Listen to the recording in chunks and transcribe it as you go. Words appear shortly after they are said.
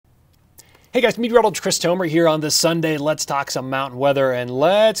Hey guys, Meteorologist Chris Tomer here on this Sunday. Let's talk some mountain weather and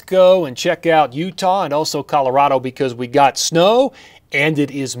let's go and check out Utah and also Colorado because we got snow and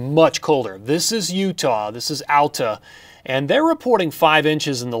it is much colder. This is Utah, this is Alta, and they're reporting 5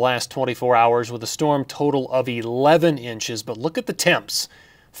 inches in the last 24 hours with a storm total of 11 inches. But look at the temps,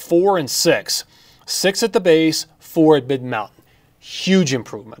 4 and 6. 6 at the base, 4 at mid-mountain. Huge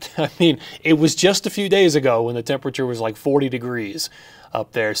improvement. I mean, it was just a few days ago when the temperature was like 40 degrees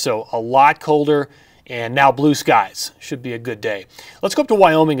up there. So a lot colder and now blue skies. Should be a good day. Let's go up to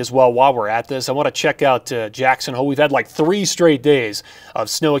Wyoming as well while we're at this. I want to check out Jackson Hole. We've had like 3 straight days of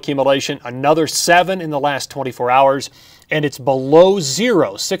snow accumulation, another 7 in the last 24 hours, and it's below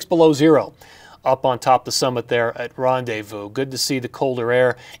zero, 6 below zero. Up on top of the summit there at Rendezvous. Good to see the colder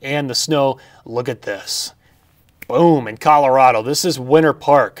air and the snow. Look at this. Boom, in Colorado. This is Winter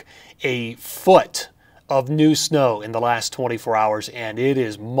Park. A foot of new snow in the last 24 hours, and it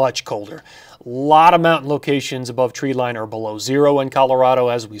is much colder. A lot of mountain locations above tree line are below zero in Colorado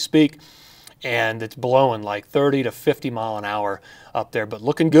as we speak, and it's blowing like 30 to 50 mile an hour up there, but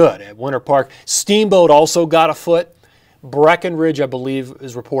looking good at Winter Park. Steamboat also got a foot. Breckenridge, I believe,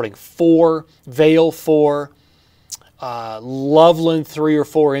 is reporting 4, Vail 4, Loveland 3 or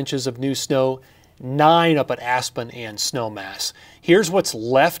 4 inches of new snow, 9 up at Aspen and Snowmass. Here's what's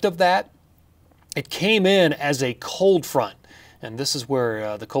left of that. It came in as a cold front, and this is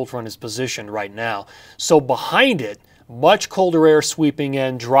where the cold front is positioned right now. So behind it, much colder air sweeping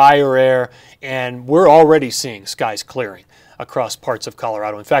in, drier air, and we're already seeing skies clearing across parts of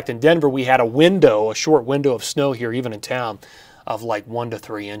Colorado. In fact, in Denver, we had a short window of snow here, even in town, of like 1 to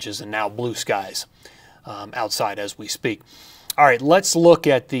 3 inches, and now blue skies outside as we speak. All right, let's look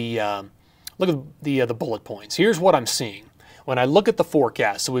at the bullet points. Here's what I'm seeing when I look at the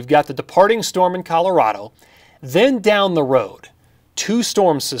forecast. So we've got the departing storm in Colorado, then down the road, 2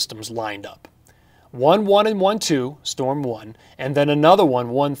 storm systems lined up. 1-1 and 1-2, storm 1, and then another one,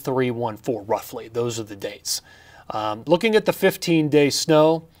 1-3, 1-4, roughly. Those are the dates. Looking at the 15-day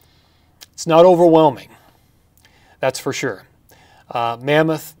snow, it's not overwhelming. That's for sure.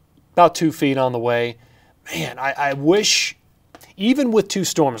 Mammoth, about 2 feet on the way. Man, I wish, even with 2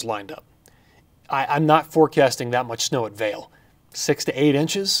 storms lined up, I'm not forecasting that much snow at Vail. 6 to 8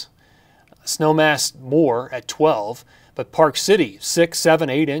 inches. Snowmass more at 12, but Park City 6, 7,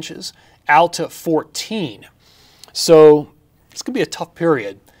 8 inches. Alta 14. So it's going to be a tough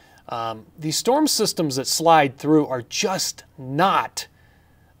period. These storm systems that slide through are just not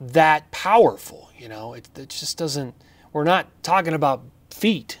that powerful. You know, it just doesn't. We're not talking about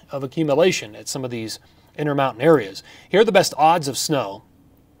feet of accumulation at some of these intermountain areas. Here are the best odds of snow.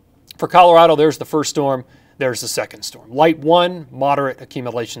 For Colorado, there's the first storm, there's the second storm. Light 1, moderate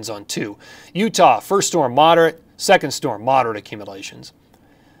accumulations on 2. Utah, first storm, moderate, second storm, moderate accumulations.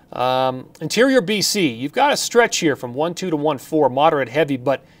 Interior BC, you've got a stretch here from 1-2 to 1-4, moderate heavy,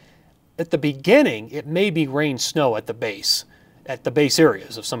 but at the beginning, it may be rain snow at the base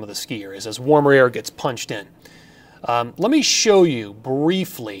areas of some of the ski areas as warmer air gets punched in. Let me show you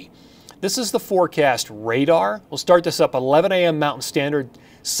briefly. This is the forecast radar. We'll start this up 11 a.m. Mountain Standard,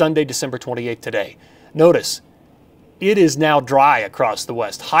 Sunday, December 28th today. Notice, it is now dry across the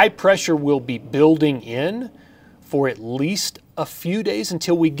west. High pressure will be building in for at least a few days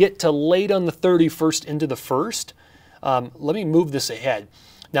until we get to late on the 31st into the 1st. Let me move this ahead.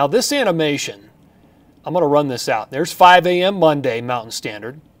 Now this animation, I'm going to run this out. There's 5 a.m. Monday, Mountain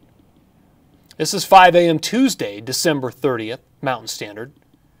Standard. This is 5 a.m. Tuesday, December 30th, Mountain Standard.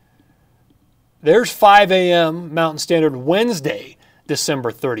 There's 5 a.m. Mountain Standard Wednesday,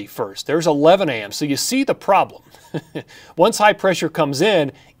 December 31st. There's 11 a.m. So you see the problem. Once high pressure comes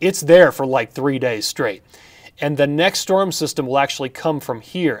in, it's there for like 3 days straight. And the next storm system will actually come from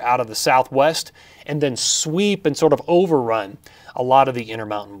here out of the southwest and then sweep and sort of overrun a lot of the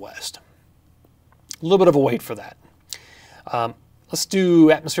Intermountain West. A little bit of a wait for that. Let's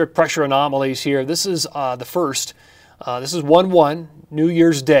do atmospheric pressure anomalies here. This is the first. This is 1-1, New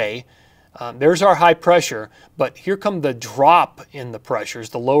Year's Day. There's our high pressure, but here come the drop in the pressures,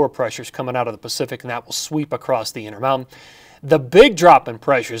 the lower pressures coming out of the Pacific, and that will sweep across the Intermountain. The big drop in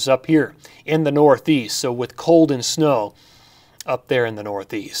pressures up here in the northeast, so with cold and snow up there in the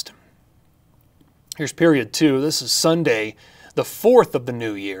northeast. Here's period 2. This is Sunday, the 4th of the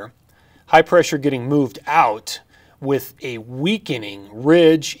new year. High pressure getting moved out with a weakening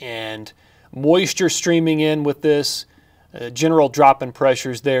ridge and moisture streaming in with this. General drop in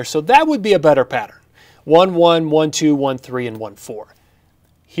pressures there. So that would be a better pattern. 1-1, 1-2, 1-3, and 1-4.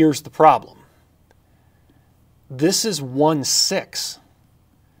 Here's the problem. This is 1-6.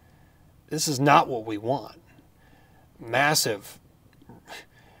 This is not what we want. Massive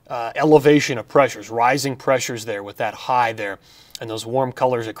elevation of pressures, rising pressures there with that high there and those warm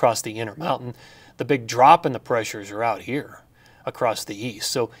colors across the Intermountain. The big drop in the pressures are out here across the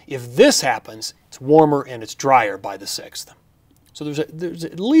east. So if this happens, it's warmer and it's drier by the 6th. So there's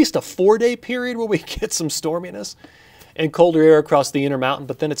at least a 4-day period where we get some storminess and colder air across the Intermountain,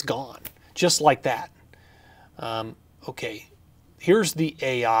 but then it's gone, just like that. Okay, here's the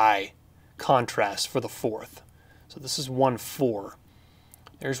AI contrast for the 4th. So this is 1-4.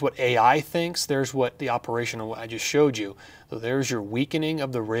 There's what AI thinks. There's what the operational I just showed you. So there's your weakening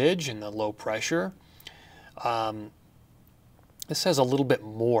of the ridge and the low pressure. This has a little bit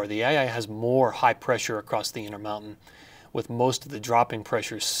more. The AI has more high pressure across the Intermountain, with most of the dropping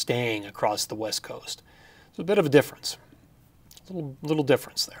pressures staying across the west coast. So a bit of a difference. Little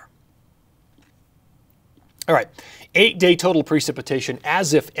difference there. All right, 8-day total precipitation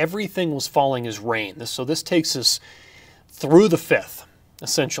as if everything was falling as rain. So this takes us through the 5th,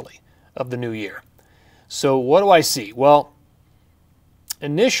 essentially, of the new year. So what do I see? Well,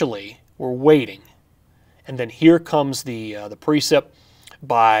 initially, we're waiting. And then here comes the precip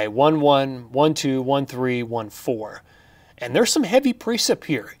by 1-1, 1-2, 1-3, 1-4. And there's some heavy precip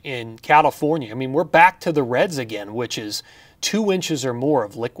here in California. I mean, we're back to the reds again, which is 2 inches or more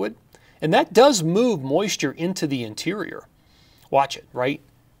of liquid. And that does move moisture into the interior. Watch it, right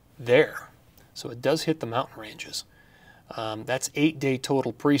there. So it does hit the mountain ranges. That's 8-day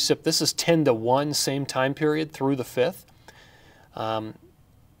total precip. This is 10-1, same time period through the 5th.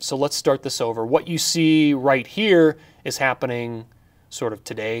 So let's start this over. What you see right here is happening sort of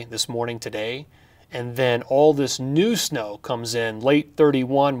today, this morning today. And then all this new snow comes in late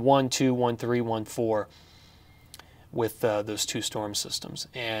 31, 1-2, 1-3, 1-4 with those 2 storm systems.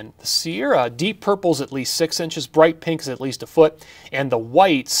 And the Sierra, deep purple's at least 6 inches, bright pink is at least a foot, and the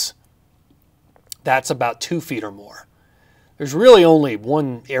whites, that's about 2 feet or more. There's really only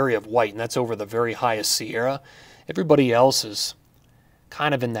one area of white, and that's over the very highest Sierra. Everybody else is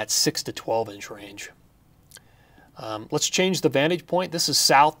kind of in that 6 to 12 inch range. Let's change the vantage point. This is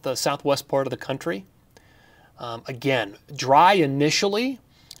the southwest part of the country. Again, dry initially,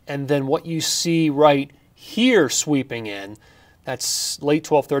 and then what you see right here sweeping in, that's late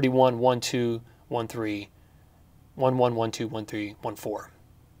 1231, 1-2, 1-3, 1-1, 1-2, 1-3, 1-4.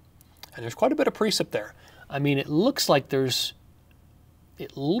 And there's quite a bit of precip there. I mean, it looks like there's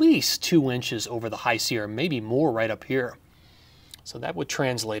at least 2 inches over the high Sierra, maybe more right up here. So that would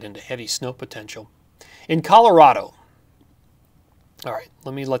translate into heavy snow potential. In Colorado, all right,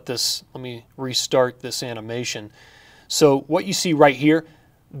 let me restart this animation. So what you see right here,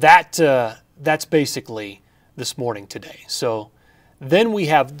 that's basically this morning today. So then we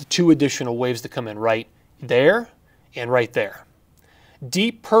have the 2 additional waves that come in right there and right there.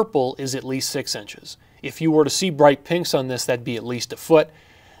 Deep purple is at least 6 inches. If you were to see bright pinks on this, that'd be at least a foot.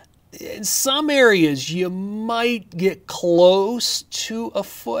 In some areas, you might get close to a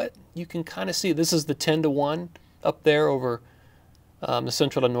foot. You can kind of see, this is the 10-1 up there over the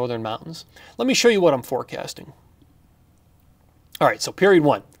central and northern mountains. Let me show you what I'm forecasting. All right, so period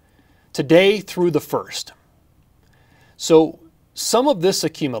 1, today through the 1st. So some of this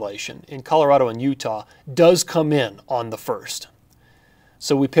accumulation in Colorado and Utah does come in on the 1st.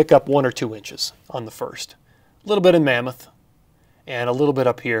 So we pick up 1 or 2 inches on the 1st. A little bit in Mammoth and a little bit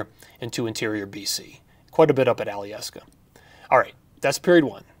up here into interior BC. Quite a bit up at Alyeska. All right, that's period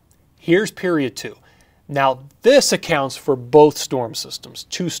 1. Here's period 2. Now this accounts for both storm systems,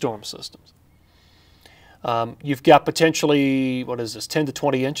 2 storm systems. You've got potentially, 10 to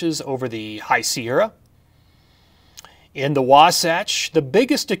 20 inches over the high Sierra. In the Wasatch, the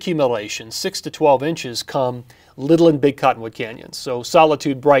biggest accumulation, 6 to 12 inches, come Little and Big Cottonwood Canyons. So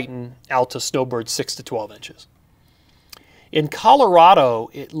Solitude, Brighton, Alta, Snowbird, 6 to 12 inches. In Colorado,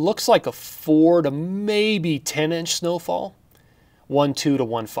 it looks like a 4 to maybe 10-inch snowfall, 1-2 to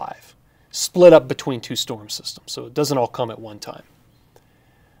 1-5, split up between 2 storm systems. So it doesn't all come at one time.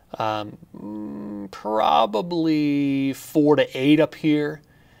 Probably 4 to 8 up here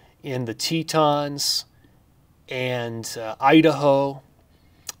in the Tetons and Idaho, a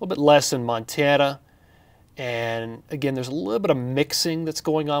little bit less in Montana. And again, there's a little bit of mixing that's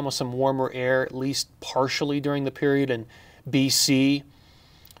going on with some warmer air, at least partially during the period in BC.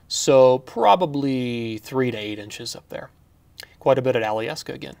 So probably 3 to 8 inches up there. Quite a bit at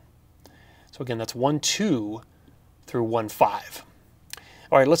Alyeska again. So again, that's 1-2 through 1-5.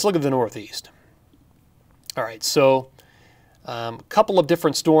 All right, let's look at the Northeast. All right, so a couple of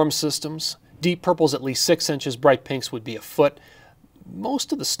different storm systems. Deep purple's at least 6 inches. Bright pinks would be a foot.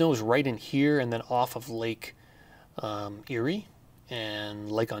 Most of the snow is right in here and then off of Lake Erie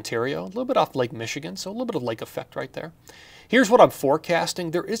and Lake Ontario. A little bit off Lake Michigan, so a little bit of lake effect right there. Here's what I'm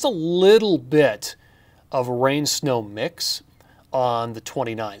forecasting. There is a little bit of rain-snow mix on the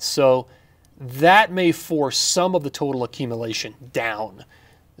 29th. So that may force some of the total accumulation down,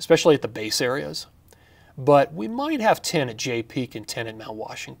 especially at the base areas. But we might have 10 at Jay Peak and 10 at Mount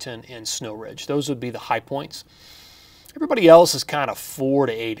Washington and Snow Ridge. Those would be the high points. Everybody else is kind of 4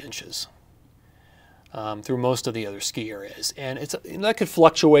 to 8 inches through most of the other ski areas. And that could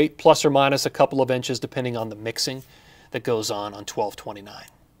fluctuate plus or minus a couple of inches depending on the mixing that goes on 12/29.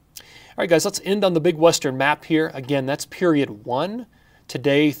 All right, guys, let's end on the big western map here. Again, that's period 1,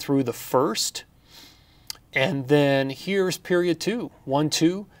 today through the 1st. And then here's period 2,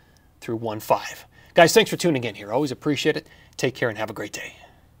 1-2 through 1-5. Guys, thanks for tuning in here. Always appreciate it. Take care and have a great day.